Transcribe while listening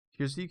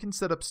Here's how you can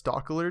set up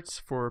stock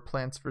alerts for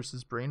Plants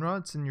vs.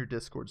 Brainrots in your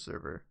Discord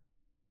server.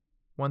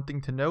 One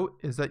thing to note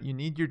is that you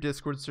need your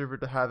Discord server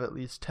to have at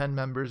least 10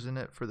 members in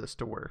it for this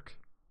to work.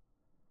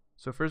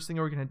 So first thing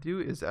we're going to do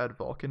is add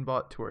Vulcan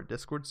bot to our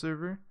Discord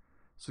server.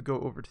 So go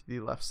over to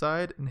the left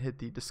side and hit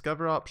the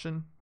Discover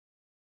option.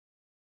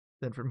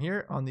 Then from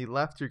here on the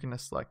left you're going to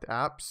select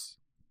Apps.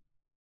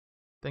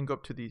 Then go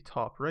up to the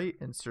top right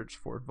and search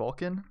for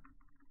Vulcan.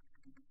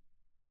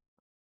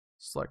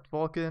 Select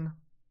Vulcan.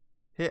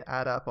 Hit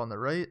Add App on the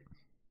right.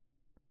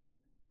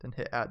 Then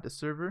hit Add to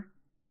Server.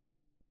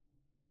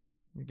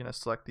 You're going to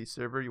select the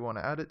server you want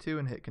to add it to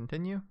and hit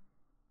Continue.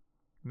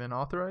 Then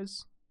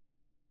Authorize.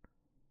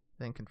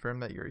 Then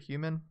confirm that you're a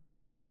human.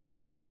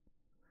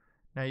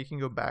 Now you can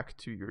go back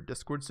to your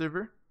Discord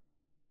server.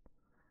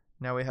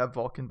 Now we have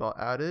Vulcan bot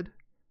added.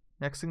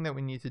 Next thing that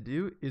we need to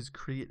do is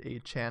create a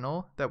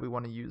channel that we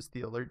want to use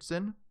the alerts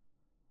in.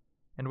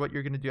 And what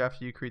you're going to do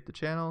after you create the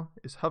channel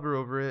is hover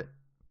over it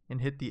and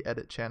hit the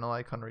edit channel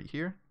icon right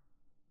here.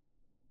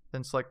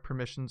 Then select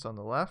permissions on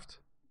the left.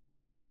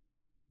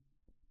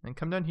 And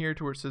come down here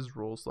to where it says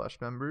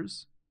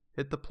roles/members.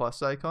 Hit the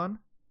plus icon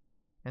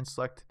and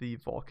select the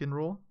Vulcan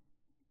role.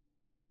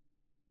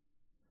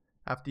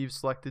 After you've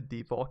selected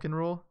the Vulcan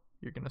role,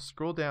 you're going to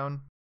scroll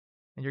down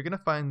and you're going to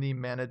find the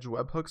Manage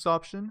Webhooks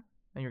option,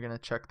 and you're going to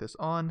check this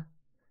on,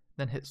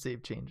 then hit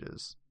Save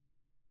Changes.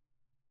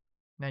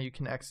 Now you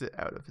can exit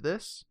out of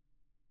this.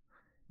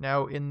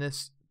 Now in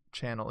this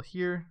channel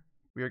here,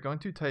 we are going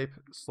to type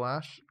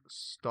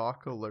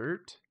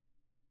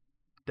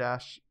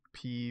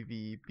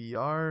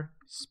 /stockalert-pvbr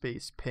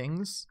space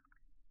pings.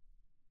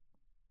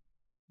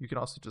 You can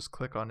also just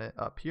click on it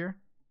up here.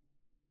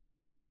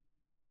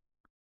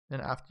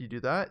 And after you do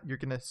that, you're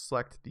going to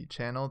select the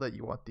channel that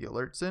you want the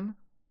alerts in.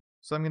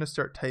 So I'm going to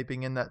start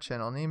typing in that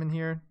channel name in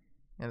here,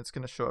 and it's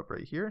going to show up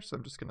right here. So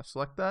I'm just going to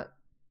select that.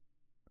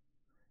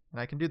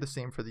 And I can do the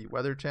same for the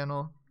weather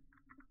channel.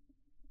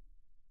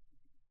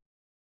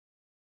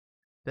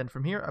 Then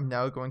from here, I'm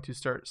now going to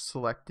start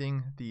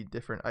selecting the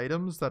different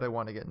items that I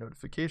want to get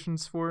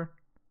notifications for.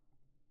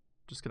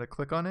 Just going to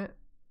click on it.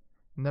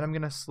 And then I'm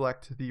going to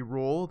select the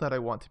role that I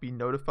want to be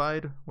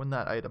notified when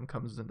that item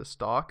comes into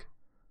stock.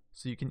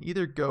 So you can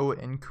either go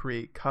and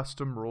create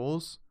custom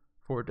roles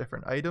for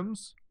different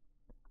items,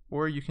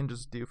 or you can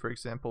just do, for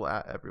example,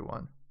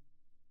 @everyone.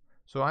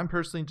 So I'm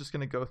personally just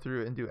going to go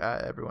through and do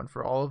 @everyone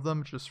for all of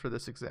them just for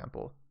this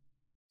example.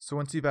 So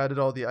once you've added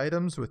all the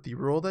items with the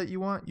role that you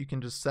want, you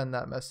can just send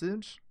that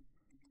message.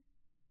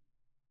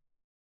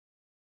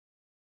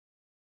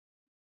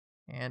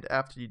 And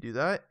after you do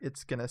that,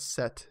 it's going to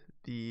set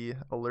the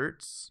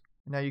alerts.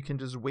 Now you can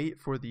just wait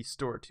for the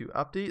store to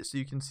update so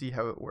you can see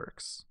how it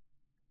works.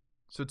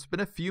 So it's been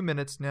a few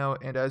minutes now,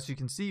 and as you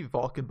can see,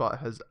 VulcanBot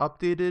has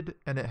updated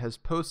and it has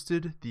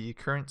posted the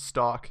current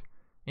stock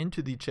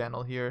into the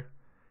channel here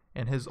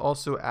and has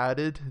also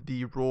added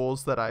the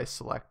roles that I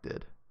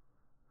selected.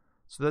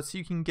 So that's how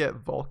you can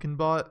get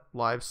VulcanBot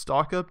live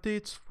stock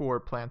updates for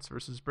Plants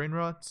vs.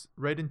 Brainrots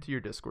right into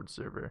your Discord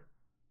server.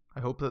 I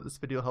hope that this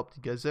video helped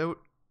you guys out.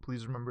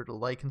 Please remember to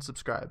like and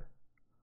subscribe.